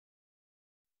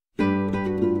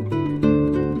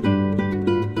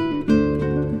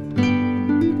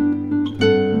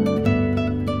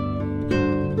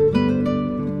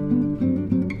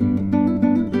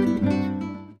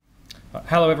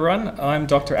Hello everyone, I'm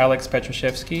Dr. Alex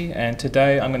Petrushevski, and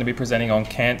today I'm going to be presenting on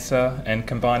cancer and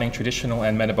combining traditional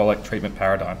and metabolic treatment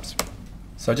paradigms.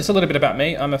 So just a little bit about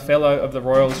me. I'm a fellow of the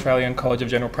Royal Australian College of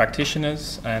General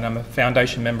Practitioners, and I'm a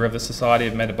foundation member of the Society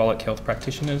of Metabolic Health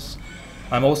Practitioners.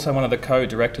 I'm also one of the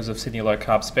co-directors of Sydney Low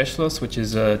Carb Specialists, which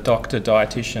is a doctor,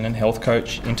 dietitian and health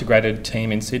coach integrated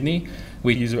team in Sydney.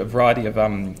 We use a variety of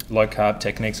low carb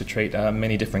techniques to treat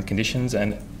many different conditions,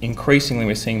 and increasingly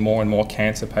we're seeing more and more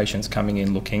cancer patients coming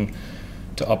in looking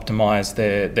to optimise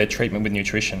their treatment with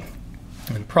nutrition.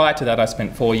 And prior to that, I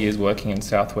spent 4 years working in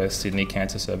Southwest Sydney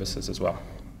Cancer Services as well.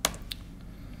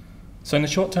 So in the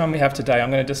short time we have today, I'm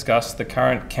going to discuss the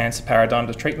current cancer paradigm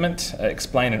of treatment,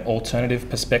 explain an alternative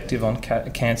perspective on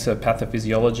cancer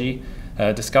pathophysiology,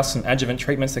 discuss some adjuvant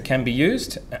treatments that can be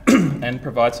used, and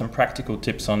provide some practical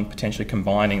tips on potentially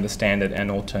combining the standard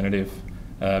and alternative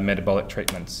metabolic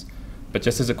treatments. But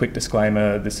just as a quick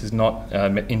disclaimer, this is not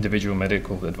individual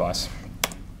medical advice.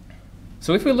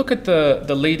 So if we look at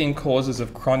the leading causes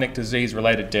of chronic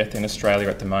disease-related death in Australia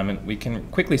at the moment, we can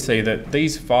quickly see that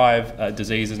these 5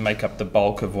 diseases make up the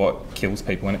bulk of what kills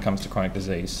people when it comes to chronic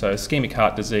disease. So ischemic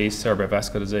heart disease,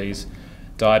 cerebrovascular disease,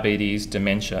 diabetes,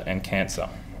 dementia and cancer.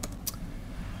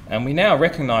 And we now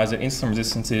recognise that insulin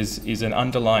resistance is an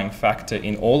underlying factor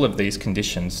in all of these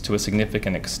conditions to a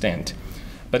significant extent.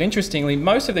 But interestingly,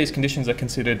 most of these conditions are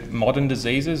considered modern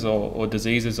diseases or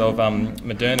diseases of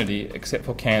modernity, except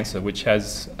for cancer, which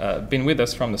has been with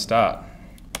us from the start.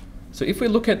 So if we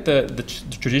look at the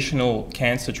traditional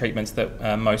cancer treatments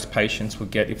that most patients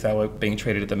would get if they were being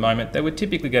treated at the moment, they would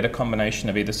typically get a combination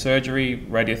of either surgery,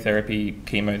 radiotherapy,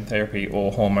 chemotherapy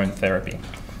or hormone therapy.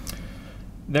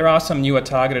 There are some newer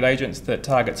targeted agents that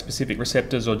target specific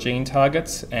receptors or gene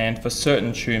targets, and for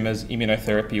certain tumours,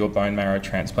 immunotherapy or bone marrow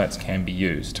transplants can be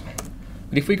used.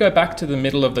 But if we go back to the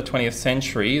middle of the 20th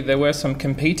century, there were some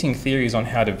competing theories on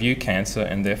how to view cancer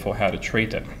and therefore how to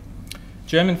treat it.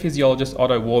 German physiologist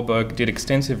Otto Warburg did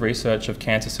extensive research of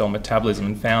cancer cell metabolism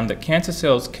and found that cancer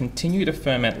cells continue to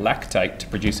ferment lactate to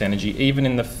produce energy even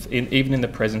in the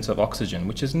presence of oxygen,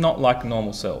 which is not like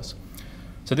normal cells.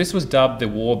 So this was dubbed the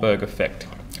Warburg effect.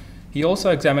 He also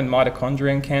examined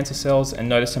mitochondria in cancer cells and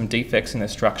noticed some defects in their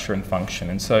structure and function.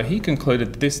 And so he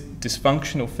concluded that this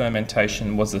dysfunctional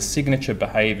fermentation was the signature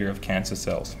behaviour of cancer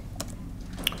cells.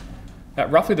 At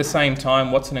roughly the same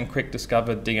time, Watson and Crick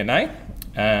discovered DNA,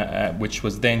 which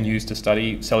was then used to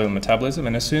study cellular metabolism.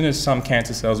 And as soon as some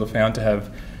cancer cells were found to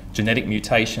have genetic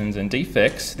mutations and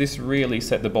defects, this really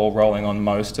set the ball rolling on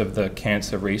most of the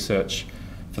cancer research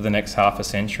for the next half a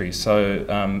century. So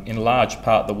in large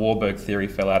part, the Warburg theory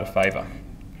fell out of favour.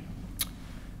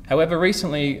 However,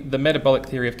 recently, the metabolic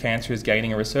theory of cancer is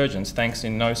gaining a resurgence, thanks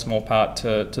in no small part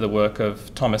to the work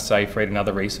of Thomas Seyfried and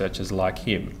other researchers like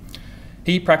him.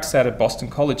 He practiced out at Boston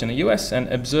College in the US and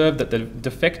observed that the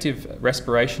defective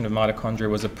respiration of mitochondria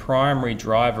was a primary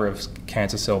driver of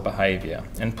cancer cell behaviour,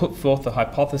 and put forth the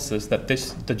hypothesis that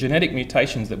the genetic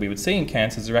mutations that we would see in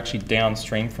cancers are actually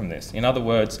downstream from this. In other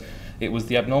words, it was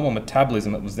the abnormal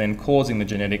metabolism that was then causing the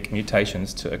genetic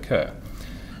mutations to occur.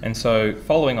 And so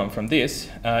following on from this,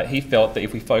 he felt that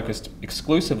if we focused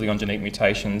exclusively on genetic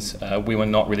mutations, we were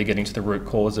not really getting to the root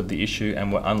cause of the issue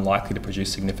and were unlikely to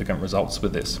produce significant results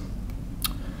with this.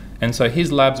 And so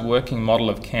his lab's working model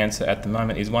of cancer at the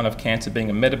moment is one of cancer being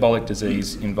a metabolic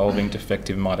disease involving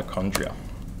defective mitochondria.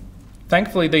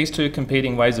 Thankfully, these two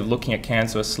competing ways of looking at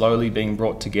cancer are slowly being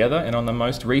brought together, and on the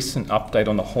most recent update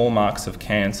on the hallmarks of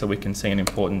cancer, we can see an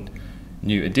important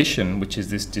new addition, which is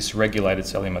this dysregulated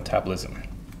cellular metabolism.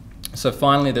 So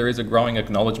finally, there is a growing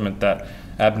acknowledgement that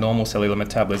abnormal cellular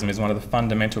metabolism is one of the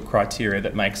fundamental criteria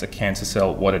that makes a cancer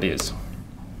cell what it is.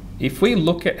 If we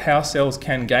look at how cells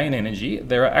can gain energy,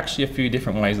 there are actually a few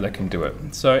different ways they can do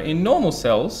it. So in normal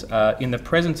cells, in the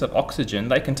presence of oxygen,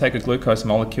 they can take a glucose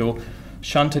molecule,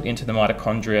 shunt it into the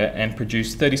mitochondria and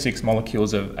produce 36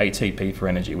 molecules of ATP for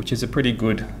energy, which is a pretty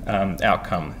good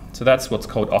outcome. So that's what's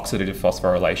called oxidative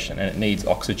phosphorylation, and it needs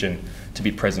oxygen to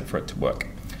be present for it to work.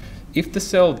 If the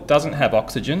cell doesn't have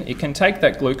oxygen, it can take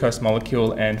that glucose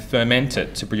molecule and ferment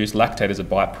it to produce lactate as a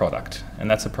byproduct,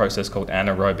 and that's a process called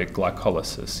anaerobic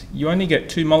glycolysis. You only get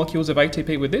 2 molecules of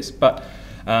ATP with this, but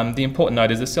the important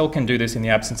note is the cell can do this in the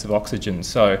absence of oxygen,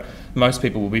 so most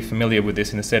people will be familiar with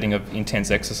this in the setting of intense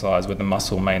exercise where the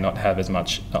muscle may not have as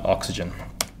much oxygen.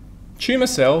 Tumour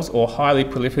cells or highly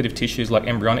proliferative tissues like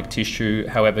embryonic tissue,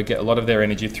 however, get a lot of their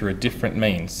energy through a different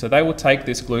means. So they will take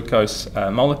this glucose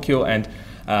molecule and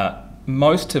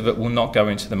most of it will not go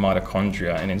into the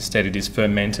mitochondria, and instead it is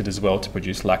fermented as well to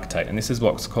produce lactate, and this is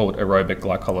what's called aerobic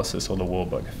glycolysis or the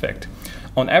Warburg effect.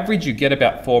 On average, you get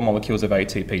about 4 molecules of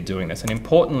ATP doing this, and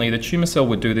importantly, the tumour cell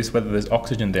would do this whether there's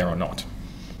oxygen there or not.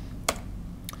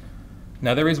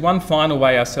 Now, there is one final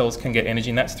way our cells can get energy,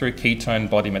 and that's through ketone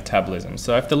body metabolism.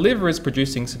 So if the liver is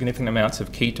producing significant amounts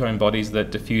of ketone bodies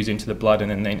that diffuse into the blood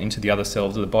and then into the other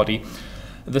cells of the body,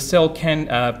 the cell can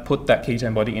put that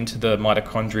ketone body into the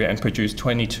mitochondria and produce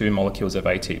 22 molecules of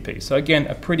ATP. So again,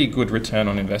 a pretty good return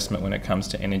on investment when it comes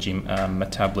to energy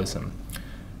metabolism.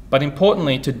 But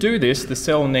importantly, to do this, the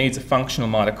cell needs a functional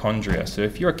mitochondria. So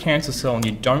if you're a cancer cell and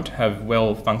you don't have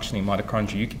well-functioning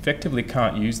mitochondria, you effectively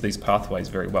can't use these pathways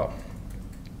very well.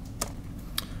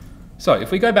 So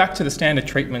if we go back to the standard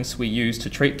treatments we use to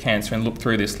treat cancer and look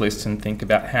through this list and think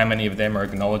about how many of them are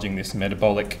acknowledging this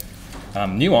metabolic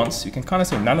nuance, you can kind of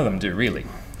see none of them do really.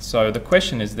 So the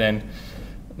question is then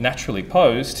naturally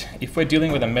posed, if we're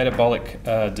dealing with a metabolic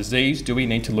disease, do we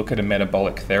need to look at a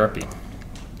metabolic therapy?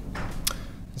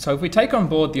 So if we take on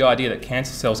board the idea that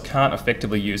cancer cells can't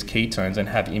effectively use ketones and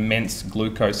have immense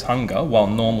glucose hunger while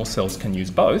normal cells can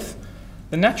use both,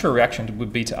 the natural reaction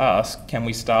would be to ask, can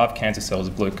we starve cancer cells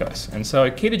of glucose? And so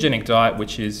a ketogenic diet,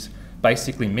 which is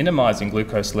basically minimizing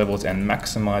glucose levels and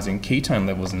maximizing ketone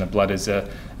levels in the blood, is a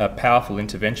powerful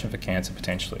intervention for cancer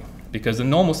potentially. Because the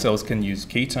normal cells can use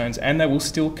ketones and they will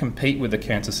still compete with the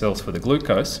cancer cells for the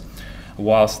glucose,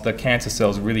 whilst the cancer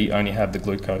cells really only have the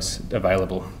glucose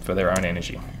available for their own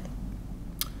energy.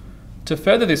 To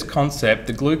further this concept,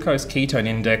 the glucose-ketone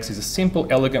index is a simple,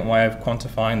 elegant way of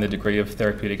quantifying the degree of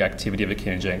therapeutic activity of a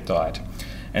ketogenic diet.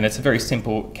 And it's a very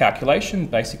simple calculation,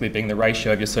 basically being the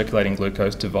ratio of your circulating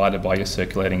glucose divided by your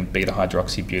circulating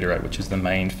beta-hydroxybutyrate, which is the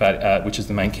main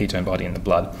ketone body in the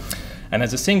blood. And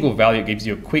as a single value, it gives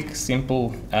you a quick,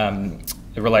 simple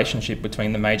relationship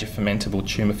between the major fermentable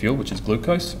tumour fuel, which is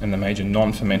glucose, and the major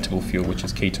non-fermentable fuel, which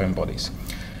is ketone bodies.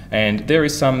 And there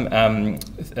is some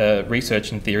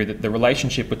research and theory that the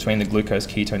relationship between the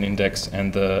glucose-ketone index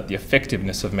and the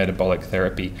effectiveness of metabolic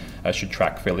therapy should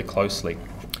track fairly closely.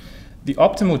 The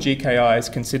optimal GKI is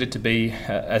considered to be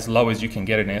as low as you can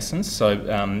get in essence, so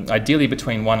ideally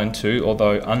between 1 and 2,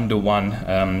 although under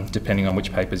 1, depending on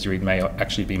which papers you read, may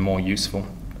actually be more useful.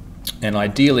 And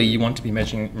ideally, you want to be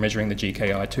measuring the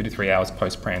GKI 2 to 3 hours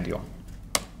postprandial.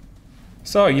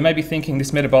 So you may be thinking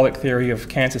this metabolic theory of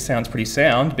cancer sounds pretty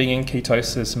sound. Being in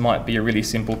ketosis might be a really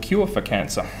simple cure for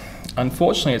cancer.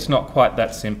 Unfortunately, it's not quite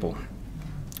that simple.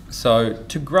 So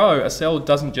to grow, a cell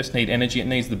doesn't just need energy, it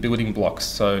needs the building blocks,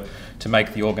 so to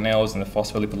make the organelles and the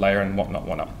phospholipid layer and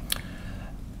whatnot.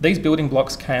 These building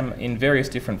blocks come in various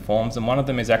different forms, and one of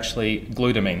them is actually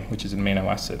glutamine, which is an amino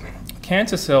acid.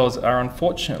 Cancer cells are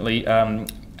unfortunately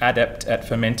adept at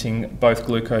fermenting both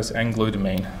glucose and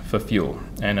glutamine for fuel.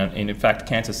 And in fact,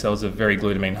 cancer cells are very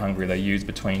glutamine hungry. They use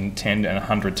between 10 and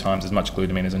 100 times as much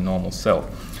glutamine as a normal cell.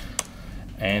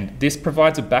 And this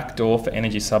provides a backdoor for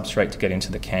energy substrate to get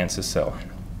into the cancer cell.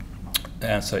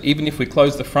 So even if we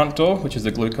close the front door, which is the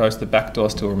glucose, the back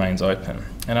door still remains open.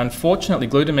 And unfortunately,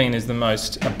 glutamine is the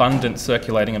most abundant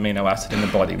circulating amino acid in the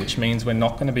body, which means we're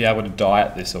not going to be able to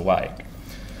diet this away.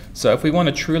 So if we want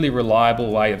a truly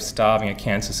reliable way of starving a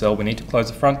cancer cell, we need to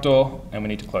close the front door and we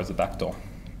need to close the back door.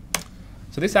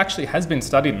 So this actually has been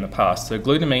studied in the past. So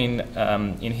glutamine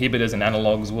inhibitors and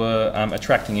analogues were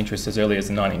attracting interest as early as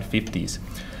the 1950s.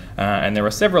 And there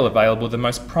are several available, the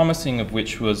most promising of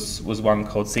which was one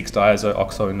called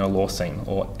 6-diazooxynololeucine,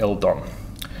 or LDON.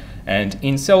 And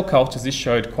in cell cultures, this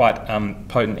showed quite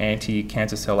potent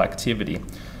anti-cancer cell activity.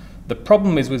 The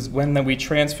problem was when we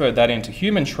transferred that into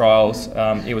human trials,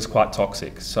 it was quite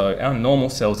toxic. So our normal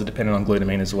cells are dependent on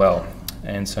glutamine as well.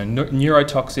 And so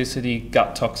neurotoxicity,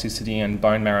 gut toxicity, and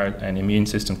bone marrow and immune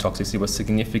system toxicity were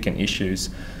significant issues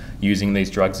using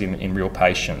these drugs in real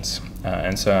patients.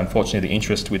 And so unfortunately the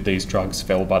interest with these drugs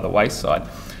fell by the wayside.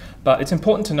 But it's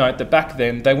important to note that back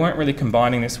then they weren't really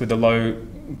combining this with a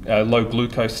low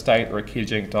glucose state or a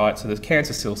ketogenic diet, so the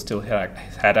cancer cells still had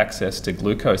access to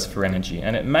glucose for energy.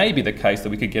 And it may be the case that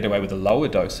we could get away with a lower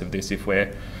dose of this if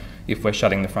we're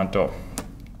shutting the front door.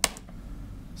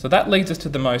 So that leads us to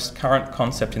the most current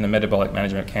concept in the metabolic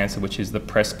management of cancer, which is the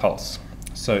press pulse.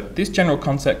 So this general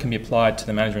concept can be applied to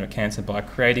the management of cancer by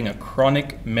creating a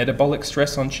chronic metabolic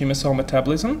stress on tumour cell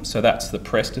metabolism, so that's the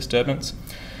press disturbance,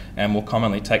 and will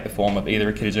commonly take the form of either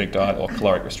a ketogenic diet or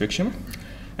caloric restriction.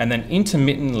 And then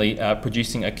intermittently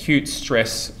producing acute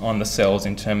stress on the cells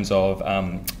in terms of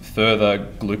further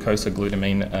glucose or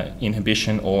glutamine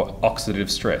inhibition or oxidative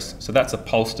stress. So that's a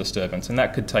pulse disturbance, and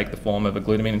that could take the form of a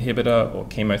glutamine inhibitor or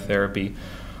chemotherapy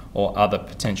or other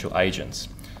potential agents.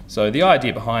 So the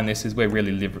idea behind this is we're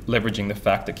really leveraging the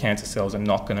fact that cancer cells are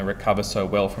not going to recover so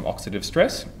well from oxidative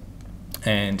stress.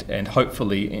 and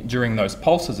hopefully during those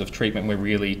pulses of treatment we're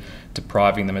really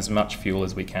depriving them as much fuel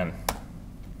as we can.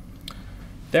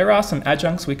 There are some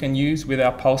adjuncts we can use with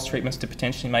our pulse treatments to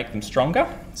potentially make them stronger.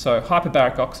 So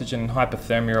hyperbaric oxygen and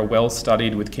hypothermia are well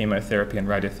studied with chemotherapy and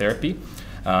radiotherapy,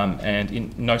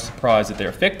 and no surprise that they're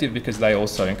effective because they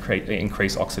also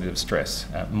increase oxidative stress,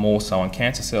 more so on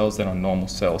cancer cells than on normal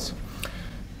cells.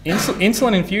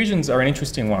 Insulin infusions are an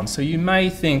interesting one. So you may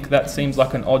think that seems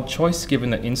like an odd choice given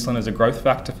that insulin is a growth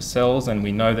factor for cells, and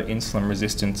we know that insulin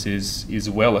resistance is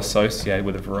well associated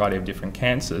with a variety of different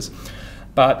cancers.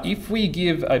 But if we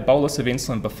give a bolus of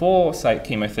insulin before, say,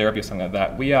 chemotherapy or something like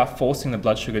that, we are forcing the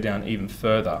blood sugar down even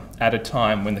further at a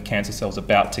time when the cancer cell's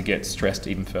about to get stressed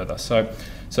even further. So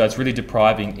it's really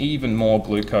depriving even more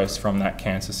glucose from that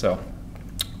cancer cell.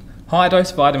 High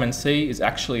dose vitamin C is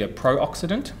actually a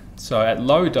pro-oxidant. So at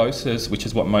low doses, which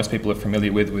is what most people are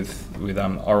familiar with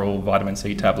oral vitamin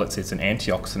C tablets, it's an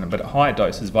antioxidant, but at higher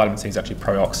doses, vitamin C is actually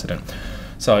pro-oxidant.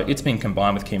 So it's been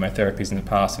combined with chemotherapies in the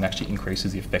past and actually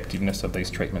increases the effectiveness of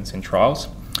these treatments in trials.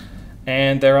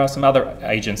 And there are some other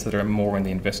agents that are more in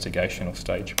the investigational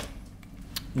stage.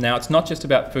 Now, it's not just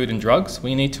about food and drugs.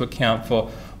 We need to account for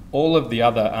all of the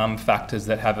other factors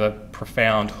that have a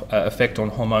profound effect on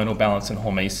hormonal balance and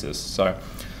hormesis. So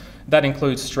that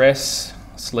includes stress,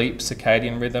 sleep,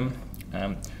 circadian rhythm.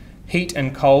 Heat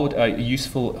and cold are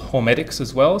useful hormetics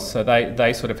as well, so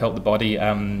they sort of help the body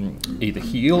either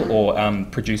heal or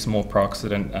produce a more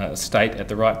pro-oxidant state at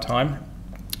the right time.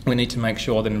 We need to make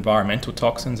sure that environmental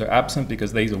toxins are absent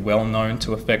because these are well known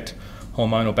to affect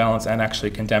hormonal balance and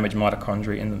actually can damage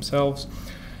mitochondria in themselves.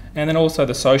 And then also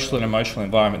the social and emotional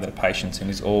environment that a patient's in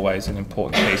is always an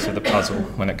important piece of the puzzle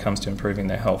when it comes to improving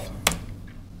their health.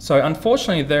 So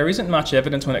unfortunately, there isn't much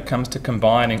evidence when it comes to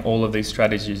combining all of these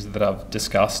strategies that I've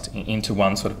discussed into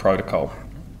one sort of protocol.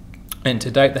 And to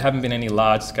date, there haven't been any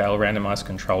large-scale randomised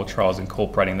controlled trials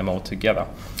incorporating them all together.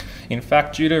 In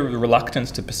fact, due to the reluctance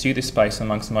to pursue this space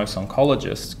amongst most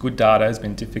oncologists, good data has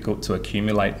been difficult to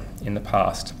accumulate in the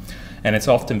past. And it's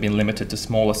often been limited to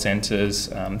smaller centres,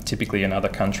 typically in other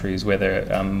countries where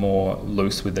they're more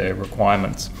loose with their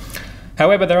requirements.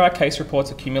 However, there are case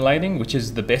reports accumulating, which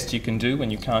is the best you can do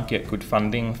when you can't get good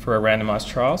funding for a randomised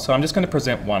trial. So I'm just going to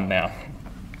present one now.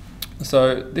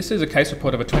 So this is a case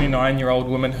report of a 29-year-old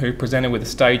woman who presented with a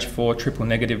stage 4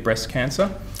 triple-negative breast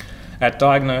cancer. At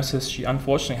diagnosis, she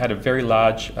unfortunately had a very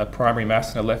large primary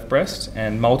mass in her left breast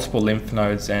and multiple lymph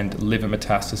nodes and liver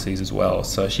metastases as well.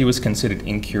 So she was considered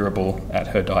incurable at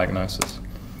her diagnosis.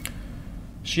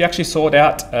 She actually sought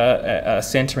out a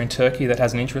centre in Turkey that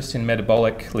has an interest in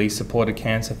metabolically supported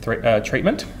cancer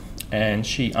treatment, and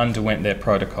she underwent their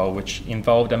protocol, which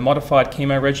involved a modified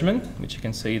chemo regimen, which you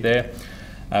can see there,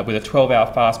 with a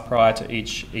 12-hour fast prior to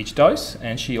each dose,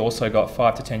 and she also got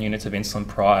 5 to 10 units of insulin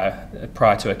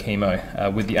prior to her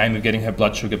chemo, with the aim of getting her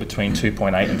blood sugar between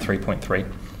 2.8 and 3.3.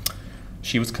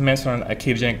 She was commenced on a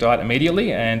ketogenic diet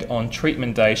immediately, and on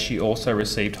treatment day she also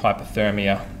received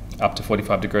hypothermia up to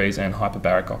 45 degrees and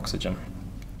hyperbaric oxygen.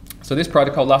 So this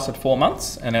protocol lasted 4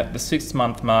 months, and at the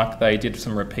 6-month mark they did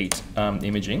some repeat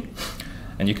imaging,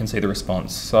 and you can see the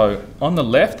response. So on the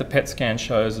left, the PET scan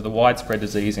shows the widespread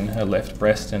disease in her left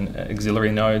breast and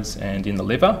axillary nodes and in the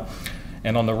liver,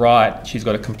 and on the right she's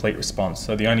got a complete response.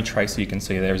 So the only trace you can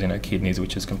see there is in her kidneys,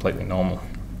 which is completely normal.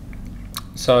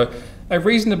 So a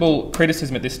reasonable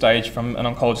criticism at this stage from an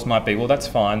oncologist might be, well, that's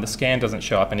fine, the scan doesn't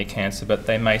show up any cancer, but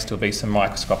there may still be some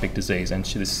microscopic disease, and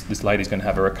this lady's going to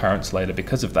have a recurrence later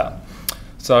because of that.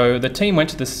 So the team went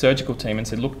to the surgical team and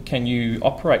said, look, can you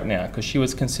operate now? Because she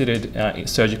was considered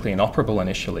surgically inoperable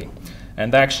initially.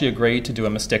 And they actually agreed to do a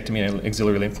mastectomy and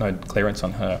axillary lymph node clearance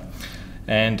on her.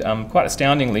 And quite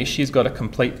astoundingly, she's got a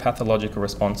complete pathological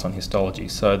response on histology.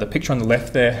 So the picture on the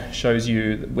left there shows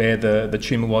you where the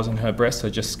tumour was in her breast, so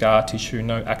just scar tissue,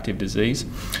 no active disease.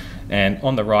 And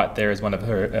on the right there is one of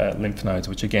her lymph nodes,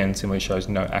 which again similarly shows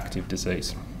no active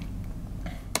disease.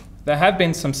 There have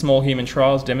been some small human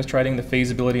trials demonstrating the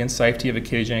feasibility and safety of a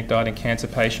ketogenic diet in cancer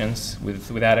patients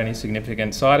without any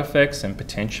significant side effects and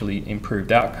potentially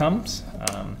improved outcomes.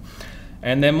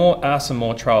 And there are some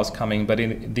more trials coming, but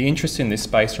the interest in this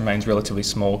space remains relatively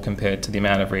small compared to the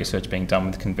amount of research being done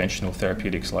with conventional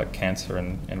therapeutics like cancer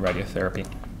and radiotherapy.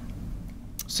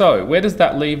 So where does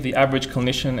that leave the average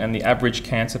clinician and the average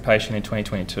cancer patient in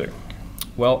 2022?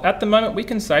 Well, at the moment we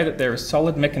can say that there is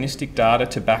solid mechanistic data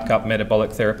to back up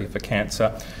metabolic therapy for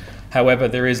cancer. However,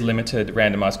 there is limited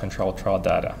randomised controlled trial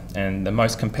data, and the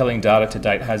most compelling data to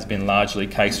date has been largely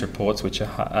case reports, which are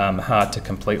hard to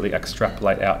completely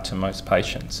extrapolate out to most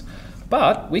patients.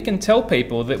 But we can tell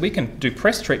people that we can do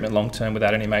press treatment long term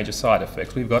without any major side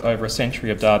effects. We've got over a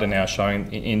century of data now showing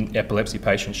in epilepsy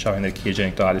patients showing that a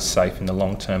ketogenic diet is safe in the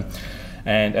long term.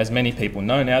 And as many people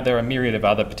know now, there are a myriad of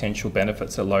other potential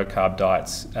benefits that low carb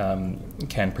diets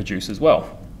can produce as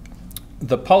well.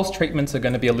 The pulse treatments are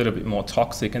going to be a little bit more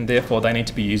toxic, and therefore they need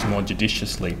to be used more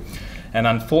judiciously. And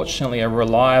unfortunately, a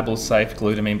reliable, safe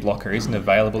glutamine blocker isn't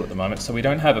available at the moment, so we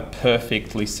don't have a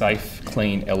perfectly safe,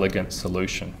 clean, elegant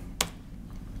solution.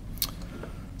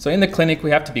 So in the clinic,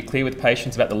 we have to be clear with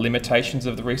patients about the limitations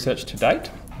of the research to date.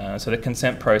 So the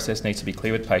consent process needs to be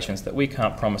clear with patients that we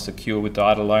can't promise a cure with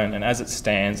diet alone, and as it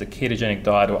stands, a ketogenic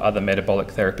diet or other metabolic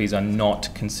therapies are not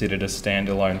considered a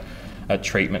standalone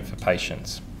treatment for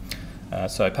patients.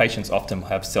 So patients often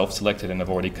have self-selected and have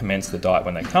already commenced the diet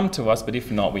when they come to us, but if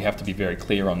not, we have to be very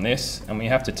clear on this, and we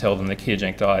have to tell them the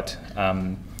ketogenic diet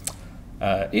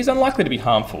is unlikely to be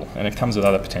harmful, and it comes with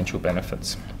other potential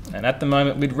benefits. And at the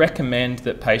moment, we'd recommend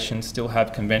that patients still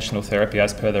have conventional therapy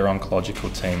as per their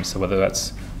oncological team, so whether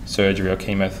that's surgery or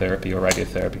chemotherapy or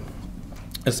radiotherapy.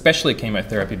 Especially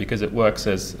chemotherapy, because it works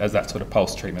as that sort of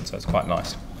pulse treatment, so it's quite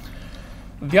nice.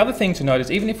 The other thing to note is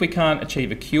even if we can't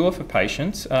achieve a cure for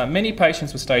patients, many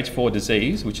patients with stage 4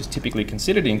 disease, which is typically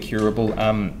considered incurable,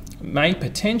 may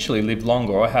potentially live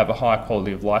longer or have a higher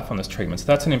quality of life on this treatment. So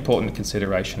that's an important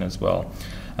consideration as well,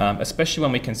 especially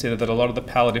when we consider that a lot of the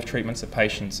palliative treatments that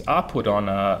patients are put on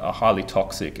are highly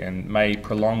toxic and may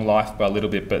prolong life by a little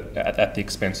bit, but at the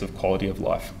expense of quality of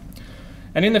life.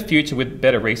 And in the future, with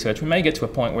better research, we may get to a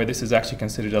point where this is actually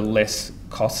considered a less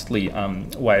costly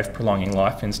way of prolonging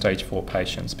life in stage 4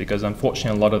 patients, because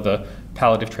unfortunately a lot of the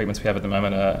palliative treatments we have at the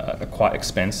moment are quite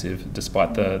expensive,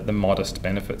 despite the modest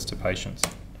benefits to patients.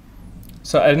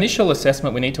 So at initial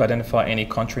assessment, we need to identify any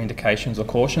contraindications or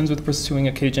cautions with pursuing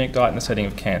a ketogenic diet in the setting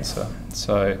of cancer.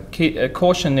 So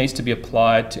caution needs to be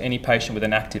applied to any patient with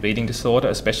an active eating disorder,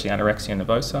 especially anorexia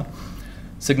nervosa.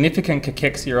 Significant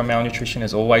cachexia or malnutrition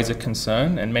is always a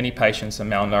concern, and many patients are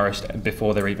malnourished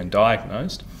before they're even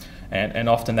diagnosed. And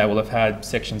often they will have had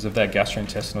sections of their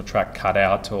gastrointestinal tract cut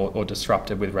out or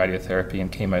disrupted with radiotherapy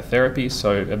and chemotherapy,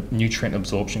 so nutrient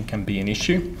absorption can be an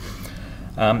issue.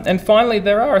 And finally,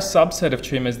 there are a subset of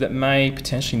tumours that may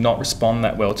potentially not respond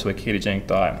that well to a ketogenic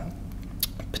diet,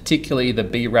 particularly the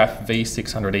BRAF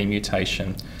V600E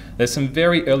mutation. There's some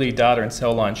very early data in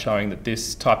cell lines showing that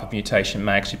this type of mutation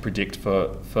may actually predict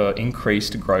for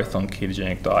increased growth on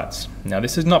ketogenic diets. Now,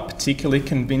 this is not particularly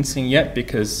convincing yet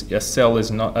because a cell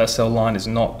line is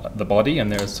not the body,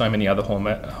 and there are so many other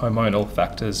hormonal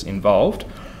factors involved.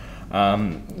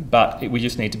 But we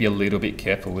just need to be a little bit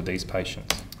careful with these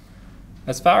patients.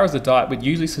 As far as the diet, we'd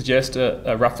usually suggest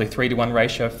a roughly 3-to-1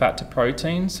 ratio of fat to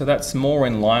protein. So that's more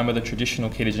in line with a traditional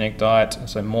ketogenic diet,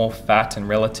 so more fat and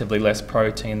relatively less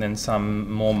protein than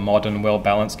some more modern,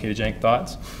 well-balanced ketogenic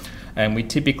diets. And we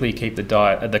typically keep the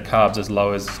carbs as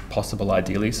low as possible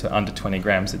ideally, so under 20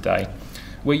 grams a day.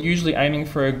 We're usually aiming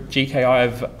for a GKI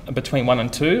of between 1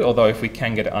 and 2, although if we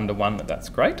can get it under 1, that's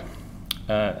great.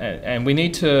 And we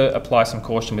need to apply some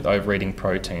caution with overeating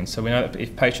protein. So we know that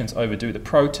if patients overdo the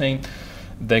protein,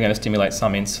 they're going to stimulate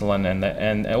some insulin,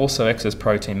 and also excess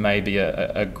protein may be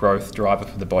a growth driver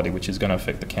for the body, which is going to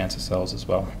affect the cancer cells as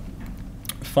well.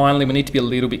 Finally, we need to be a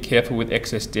little bit careful with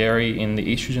excess dairy in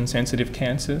the estrogen-sensitive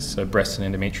cancers, so breast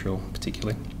and endometrial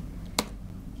particularly.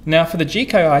 Now, for the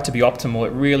GKI to be optimal,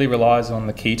 it really relies on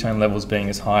the ketone levels being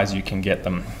as high as you can get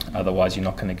them. Otherwise, you're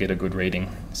not going to get a good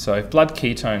reading. So if blood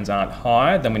ketones aren't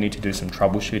high, then we need to do some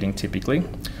troubleshooting typically.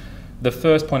 The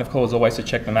first point of call is always to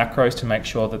check the macros to make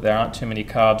sure that there aren't too many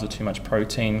carbs or too much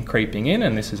protein creeping in,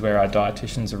 and this is where our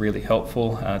dietitians are really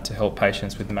helpful to help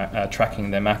patients with tracking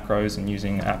their macros and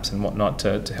using apps and whatnot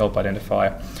to help identify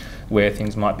where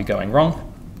things might be going wrong.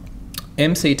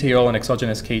 MCT oil and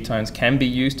exogenous ketones can be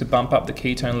used to bump up the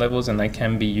ketone levels, and they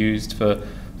can be used for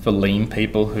lean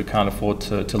people who can't afford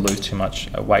to lose too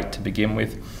much weight to begin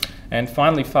with. And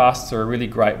finally, fasts are a really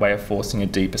great way of forcing a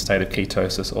deeper state of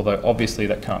ketosis, although obviously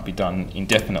that can't be done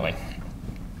indefinitely.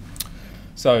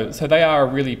 So they are a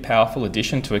really powerful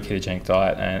addition to a ketogenic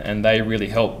diet, and they really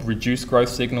help reduce growth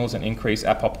signals and increase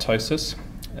apoptosis.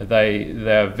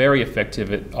 They're very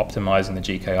effective at optimizing the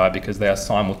GKI because they are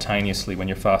simultaneously, when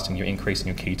you're fasting, you're increasing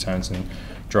your ketones and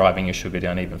driving your sugar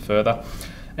down even further.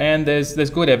 And there's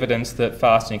good evidence that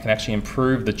fasting can actually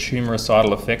improve the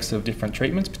tumoricidal effects of different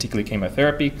treatments, particularly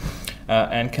chemotherapy,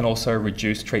 and can also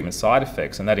reduce treatment side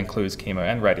effects, and that includes chemo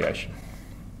and radiation.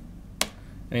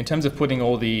 And in terms of putting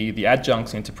all the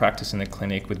adjuncts into practice in the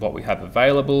clinic with what we have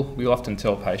available, we often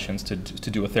tell patients to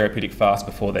do a therapeutic fast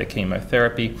before their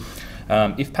chemotherapy.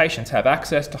 If patients have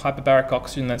access to hyperbaric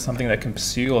oxygen, that's something they can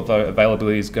pursue, although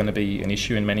availability is going to be an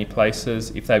issue in many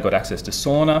places. If they've got access to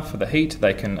sauna for the heat,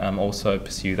 they can also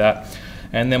pursue that.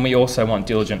 And then we also want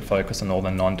diligent focus on all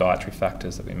the non-dietary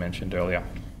factors that we mentioned earlier.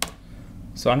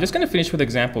 So I'm just going to finish with an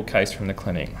example case from the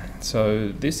clinic. So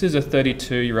this is a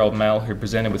 32-year-old male who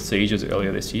presented with seizures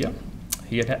earlier this year.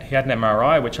 He had an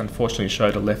MRI which unfortunately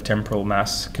showed a left temporal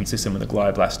mass consistent with a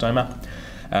glioblastoma,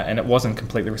 and it wasn't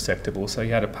completely resectable, so he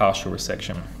had a partial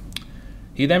resection.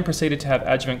 He then proceeded to have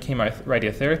adjuvant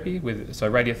radiotherapy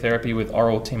with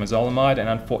oral temozolomide, and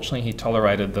unfortunately he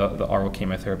tolerated the oral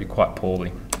chemotherapy quite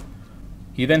poorly.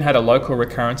 He then had a local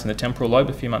recurrence in the temporal lobe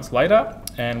a few months later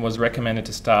and was recommended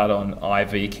to start on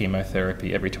IV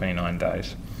chemotherapy every 29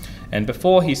 days. And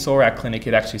before he saw our clinic,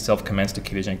 he'd actually self-commenced a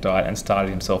ketogenic diet and started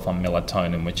himself on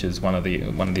melatonin, which is one of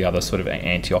the other sort of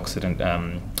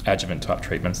antioxidant adjuvant type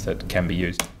treatments that can be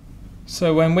used.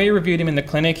 So when we reviewed him in the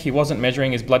clinic, he wasn't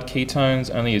measuring his blood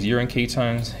ketones, only his urine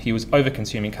ketones. He was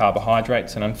over-consuming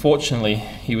carbohydrates, and unfortunately,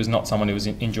 he was not someone who was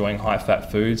enjoying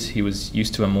high-fat foods. He was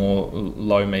used to a more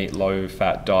low-meat,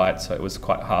 low-fat diet, so it was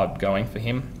quite hard going for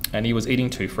him. And he was eating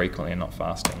too frequently and not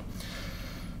fasting.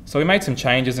 So we made some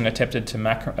changes and attempted to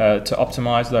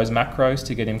optimise those macros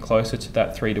to get him closer to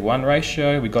that 3:1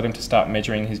 ratio. We got him to start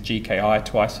measuring his GKI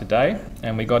twice a day,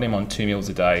 and we got him on 2 meals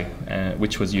a day,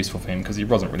 which was useful for him because he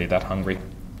wasn't really that hungry.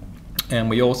 And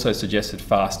we also suggested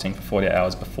fasting for 48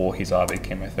 hours before his IV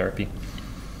chemotherapy.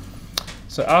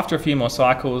 So after a few more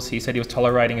cycles, he said he was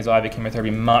tolerating his IV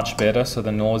chemotherapy much better, so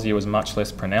the nausea was much less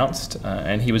pronounced,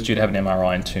 and he was due to have an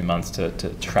MRI in 2 months to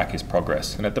track his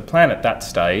progress. And the plan at that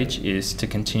stage is to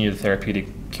continue the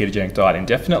therapeutic ketogenic diet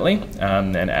indefinitely,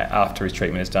 and after his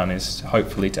treatment is done is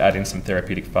hopefully to add in some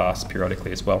therapeutic fasts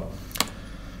periodically as well.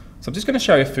 So I'm just going to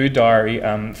show you a food diary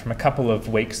from a couple of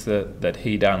weeks that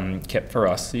he'd kept for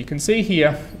us. So you can see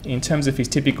here, in terms of his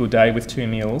typical day with 2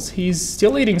 meals, he's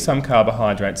still eating some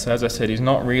carbohydrates. So as I said,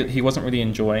 he wasn't really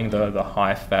enjoying the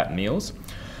high-fat meals,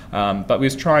 but we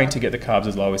was trying to get the carbs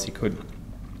as low as he could.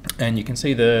 And you can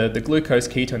see the glucose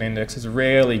ketone index is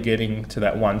rarely getting to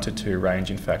that 1 to 2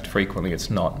 range. In fact, frequently it's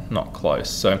not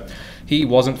close. So he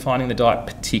wasn't finding the diet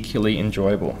particularly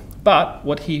enjoyable. But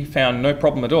what he found no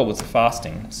problem at all was the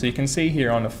fasting. So you can see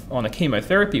here on a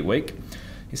chemotherapy week,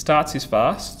 he starts his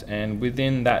fast, and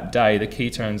within that day, the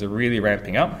ketones are really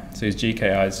ramping up. So his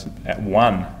GKI is at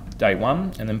day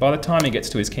one, and then by the time he gets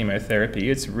to his chemotherapy,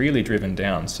 it's really driven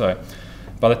down. So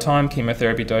by the time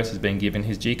chemotherapy dose has been given,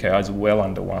 his GKI is well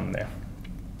under 1 there.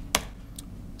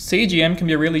 CGM can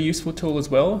be a really useful tool as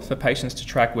well for patients to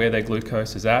track where their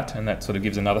glucose is at, and that sort of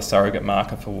gives another surrogate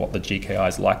marker for what the GKI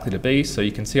is likely to be. So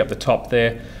you can see up the top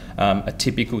there a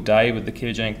typical day with the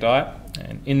ketogenic diet,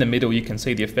 and in the middle you can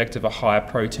see the effect of a higher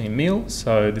protein meal.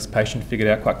 So this patient figured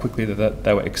out quite quickly that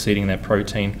they were exceeding their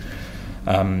protein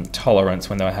tolerance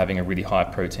when they were having a really high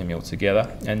protein meal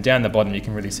together. And down the bottom you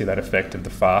can really see that effect of the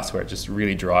fast, where it just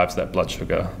really drives that blood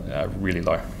sugar really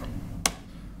low.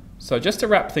 So just to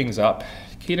wrap things up,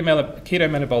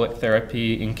 keto-metabolic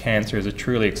therapy in cancer is a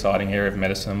truly exciting area of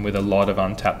medicine with a lot of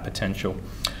untapped potential.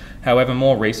 However,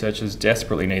 more research is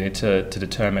desperately needed to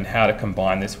determine how to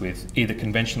combine this with either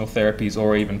conventional therapies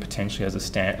or even potentially as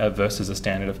versus a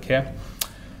standard of care.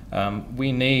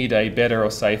 We need a better or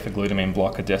safer glutamine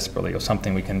blocker desperately, or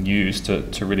something we can use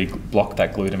to really block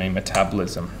that glutamine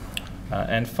metabolism.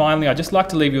 And finally, I'd just like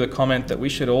to leave you with a comment that we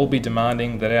should all be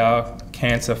demanding that our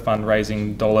cancer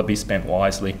fundraising dollar be spent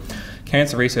wisely.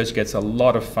 Cancer research gets a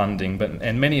lot of funding,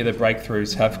 and many of the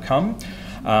breakthroughs have come,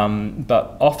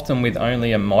 but often with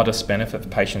only a modest benefit for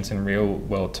patients in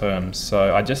real-world terms.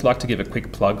 So I'd just like to give a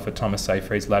quick plug for Thomas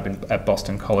Seyfried's lab at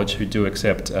Boston College, who do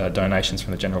accept donations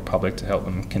from the general public to help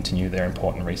them continue their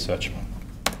important research.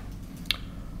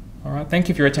 All right, thank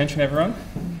you for your attention, everyone.